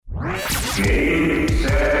Game,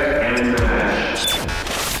 set, and match.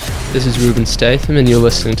 This is Ruben Statham, and you're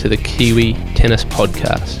listening to the Kiwi Tennis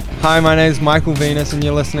Podcast. Hi, my name is Michael Venus, and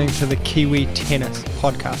you're listening to the Kiwi Tennis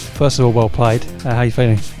Podcast. First of all, well played. How are you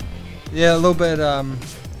feeling? Yeah, a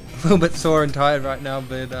little bit sore and tired right now,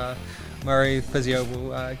 but Murray physio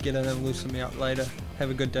will get in and loosen me up later. Have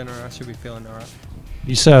a good dinner, and I should be feeling all right.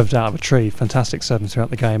 You served out of a tree. Fantastic serving throughout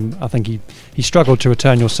the game. I think he struggled to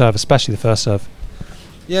return your serve, especially the first serve.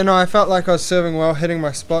 Yeah, no, I felt like I was serving well, hitting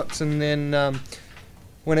my spots, and then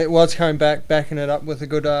when it was coming back, backing it up with a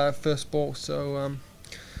good first ball. So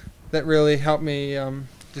that really helped me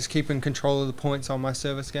just keep in control of the points on my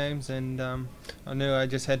service games, and I knew I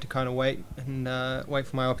just had to kind of wait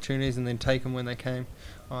for my opportunities and then take them when they came,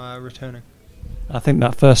 returning. I think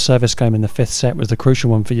that first service game in the fifth set was the crucial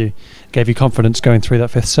one for you. Gave you confidence going through that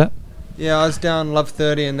fifth set? Yeah, I was down love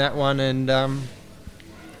 30 in that one, and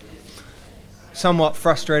somewhat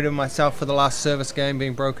frustrated myself for the last service game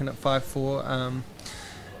being broken at 5-4.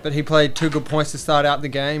 But he played two good points to start out the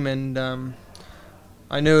game, and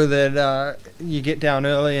I knew that you get down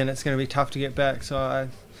early and it's going to be tough to get back, so I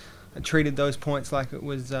treated those points like it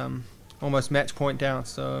was almost match point down,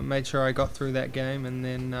 so I made sure I got through that game and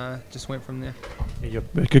then just went from there. Yeah, you're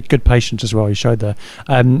good patience as well, you showed there.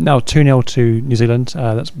 Now 2-0 to New Zealand.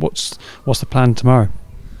 That's what's the plan tomorrow?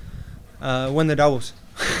 Win the doubles.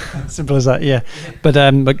 Simple as that, yeah. But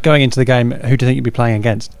going into the game, who do you think you'll be playing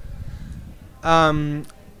against? I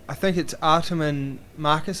think it's Artem and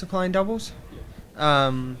Marcus are playing doubles.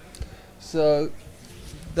 So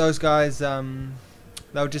those guys,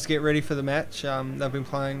 they'll just get ready for the match. They've been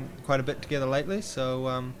playing quite a bit together lately,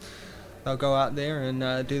 so they'll go out there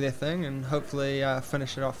and do their thing and hopefully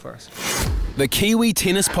finish it off for us. The Kiwi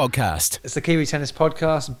Tennis Podcast. It's the Kiwi Tennis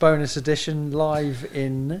Podcast, bonus edition, live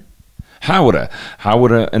in Hawera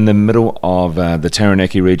in the middle of the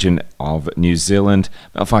Taranaki region of New Zealand,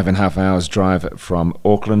 about 5.5 hours drive from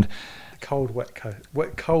Auckland. Cold,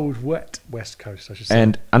 wet west coast, I should say.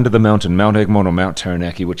 And under the mountain, Mount Egmont or Mount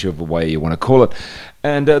Taranaki, whichever way you want to call it.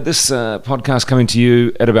 And this podcast coming to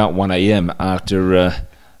you at about 1 a.m. after,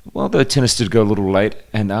 the tennis did go a little late,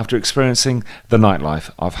 and after experiencing the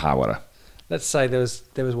nightlife of Hawera. Let's say there was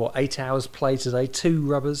 8 hours played today, 2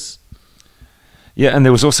 rubbers. Yeah, and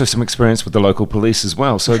there was also some experience with the local police as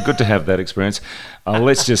well, so good to have that experience.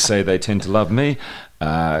 Let's just say they tend to love me. More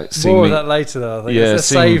of that later, though. I think. Let's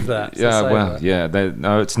save that.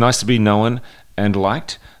 It's nice to be known and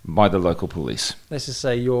liked by the local police. Let's just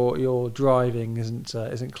say your driving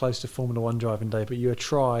isn't close to Formula 1 driving day, but you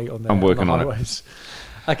try on the I'm working on on highways.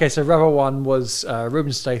 Okay, so rubber one was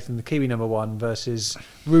Ruben Statham, the Kiwi number one, versus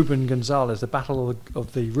Ruben Gonzalez, the battle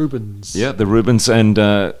of the Rubens. Yeah, the Rubens, and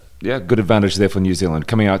good advantage there for New Zealand.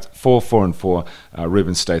 Coming out 4-4-4,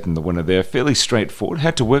 Ruben Statham, the winner there. Fairly straightforward.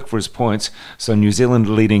 Had to work for his points. So New Zealand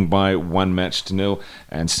leading by 1-0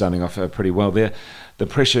 and starting off pretty well there. The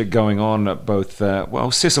pressure going on both,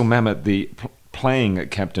 Cecil Mamet, the playing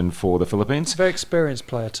captain for the Philippines. Very experienced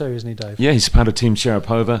player too, isn't he, Dave? Yeah, he's part of Team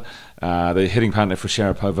Sharapova, the hitting partner for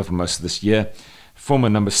Sharapova for most of this year. Former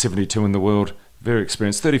number 72 in the world. Very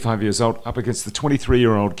experienced, 35 years old, up against the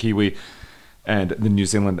 23-year-old Kiwi. And the New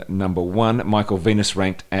Zealand number one, Michael Venus,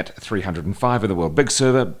 ranked at 305 in the world. Big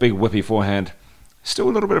server, big whippy forehand. Still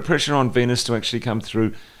a little bit of pressure on Venus to actually come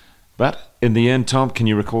through. But in the end, Tom, can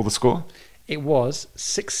you recall the score? It was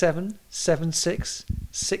 6-7, 7-6,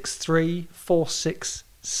 6-3, 4-6,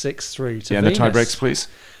 6-3 to and Venus. The tie breaks, please.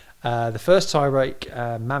 The first tie break,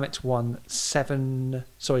 Mamet won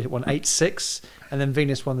 8-6, and then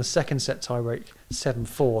Venus won the second set tie break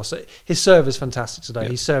 7-4. So his serve is fantastic today.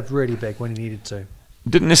 He served really big when he needed to.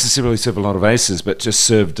 Didn't necessarily serve a lot of aces, but just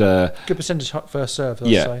served... good percentage first serve, I'd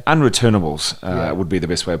say. Unreturnables would be the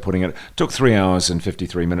best way of putting it. Took 3 hours and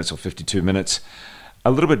 53 minutes or 52 minutes. A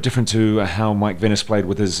little bit different to how Mike Venus played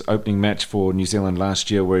with his opening match for New Zealand last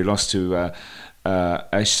year, where he lost to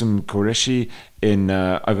Ashim Qureshi in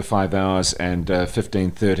over 5 hours and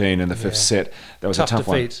 15-13 in the fifth set. That was a tough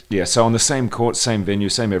defeat. One. Yeah, so on the same court, same venue,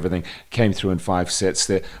 same everything, came through in 5 sets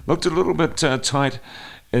there. Looked a little bit tight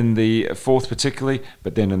in the fourth particularly,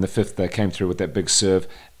 but then in the fifth they came through with that big serve,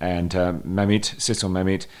 and Cecil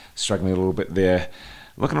Mamet struggling a little bit there.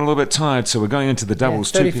 Looking a little bit tired, so we're going into the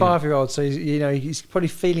doubles. 35-year-old, so he's probably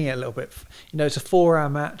feeling it a little bit. It's a 4-hour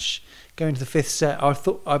match going to the fifth set.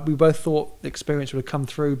 We both thought the experience would have come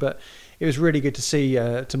through, but it was really good to see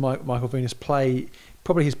Michael Venus play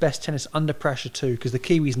probably his best tennis under pressure too, because the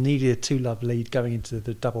Kiwis needed a 2-love lead going into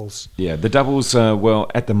the doubles. Yeah, the doubles,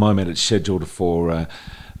 at the moment it's scheduled for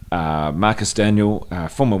Marcus Daniel,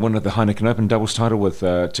 former winner of the Heineken Open doubles title with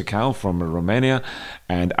Tikal from Romania,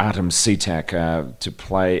 and Artem Sitak to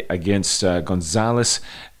play against Gonzalez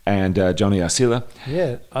and Johnny Arcila.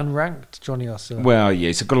 Yeah, unranked Johnny Arcila. Well, yeah,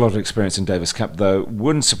 he's got a lot of experience in Davis Cup, though.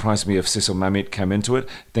 Wouldn't surprise me if Cecil Mamet came into it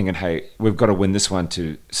thinking, hey, we've got to win this one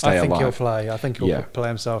to stay alive. I think he'll play. I think he'll play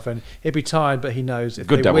himself, and he'll be tired, but he knows if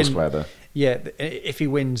Good they doubles win, player, though. Yeah, if he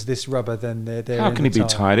wins this rubber, then they're How in can he the be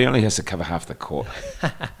tie. tired? He only has to cover half the court.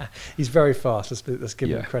 He's very fast. Let's give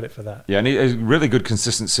him credit for that. Yeah, and a really good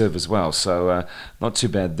consistent serve as well, so not too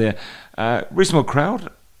bad there. Reasonable crowd.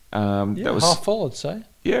 That was half full, I'd say.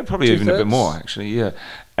 Yeah, probably even a bit 2/3. more, actually, yeah.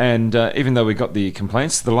 And even though we got the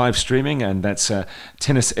complaints, the live streaming, and that's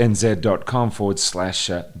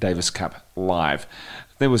tennisnz.com/Davis Cup Live.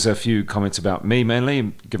 There was a few comments about me,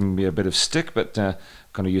 mainly, giving me a bit of stick, but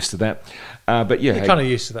kind of used to that. But yeah, You're kind of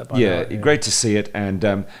used to that by now. Yeah, great to see it. And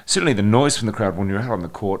certainly the noise from the crowd when you're out on the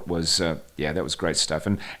court was, that was great stuff.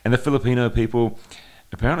 And the Filipino people,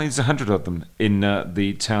 apparently there's 100 of them in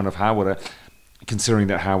the town of Hawara, considering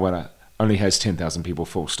that Hawara only has 10,000 people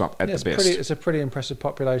full stop at the best. It's a pretty impressive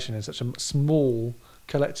population in such a small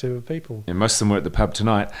collective of people. And most of them were at the pub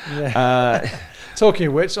tonight. Yeah. Talking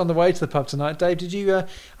of which, on the way to the pub tonight, Dave, did you?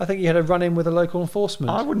 I think you had a run-in with a local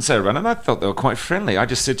enforcement. I wouldn't say a run-in. I thought they were quite friendly. I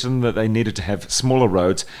just said to them that they needed to have smaller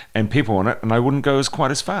roads and people on it, and I wouldn't go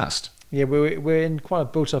quite as fast. Yeah, we're in quite a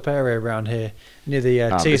built-up area around here near the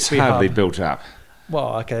TSB It's hardly hub. built up.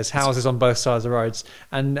 Well, okay, there's houses on both sides of the roads,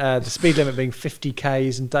 and the speed limit being 50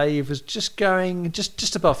 k's, and Dave was just going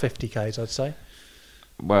just above 50 k's, I'd say.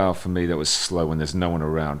 Well, for me, that was slow when there's no one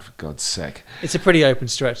around, for God's sake. It's a pretty open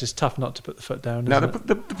stretch. It's tough not to put the foot down, No, isn't it?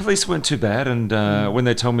 the police weren't too bad, and when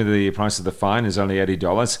they told me the price of the fine is only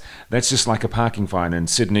 $80, that's just like a parking fine in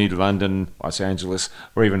Sydney, London, Los Angeles,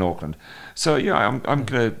 or even Auckland. So, yeah, I'm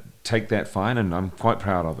going to take that fine, and I'm quite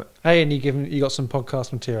proud of it. Hey, and you got some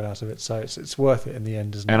podcast material out of it, so it's worth it in the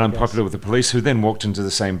end, isn't it? And I'm I guess? popular with the police, who then walked into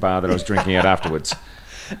the same bar that I was drinking at afterwards.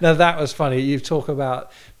 Now that was funny. You talk about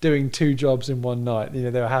doing two jobs in one night. You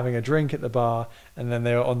know, they were having a drink at the bar, and then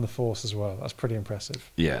they were on the force as well. That's pretty impressive.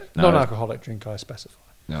 Yeah. No, Non-alcoholic drink, I specify.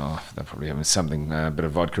 No, they're probably having something, a bit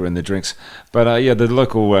of vodka in their drinks. But the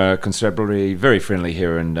local constabulary, very friendly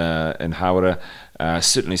here in Hawara.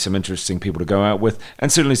 Certainly some interesting people to go out with, and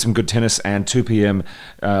certainly some good tennis. And 2 p.m.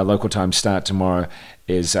 Local time start tomorrow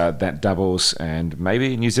is that doubles, and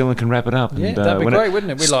maybe New Zealand can wrap it up. Yeah, and, that'd be great,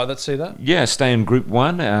 wouldn't it? We'd like to see that. Yeah, stay in Group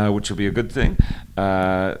 1, which will be a good thing.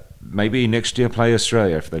 Maybe next year play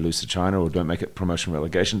Australia if they lose to China or don't make it promotion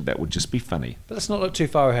relegation. That would just be funny. But let's not look too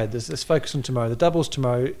far ahead. Let's focus on tomorrow. The doubles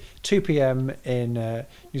tomorrow, 2 p.m. in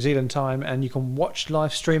New Zealand time, and you can watch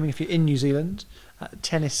live streaming if you're in New Zealand.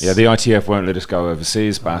 Tennis. Yeah, the ITF won't let us go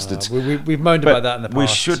overseas, bastards. We've moaned about that in the past. We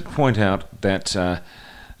should point out that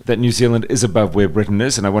that New Zealand is above where Britain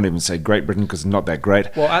is, and I won't even say Great Britain because it's not that great.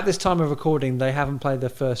 Well, at this time of recording, they haven't played their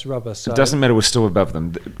first rubber. So it doesn't matter, we're still above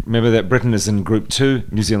them. Remember that Britain is in Group 2,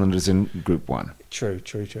 New Zealand is in Group 1. True.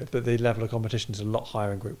 But the level of competition is a lot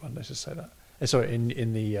higher in Group 1, let's just say that. Sorry,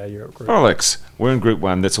 in the Europe group. Bollocks. We're in Group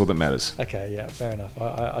 1, that's all that matters. Okay, yeah, fair enough.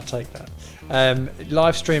 I take that.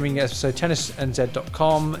 Live streaming, so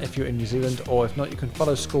tennisnz.com if you're in New Zealand, or if not, you can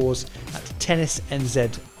follow scores at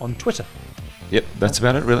tennisnz on Twitter. Yep, that's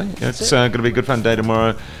about it, really. It's going to be a good fun day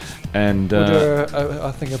tomorrow. And we'll do, I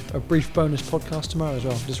think, a brief bonus podcast tomorrow as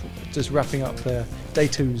well, just wrapping up the Day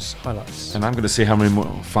 2's highlights. And I'm going to see how many more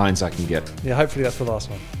fines I can get. Yeah, hopefully that's the last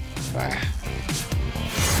one. Bye.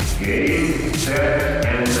 Game, set,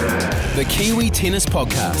 and match. The Kiwi Tennis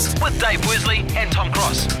Podcast with Dave Worlsey and Tom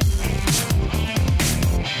Cross.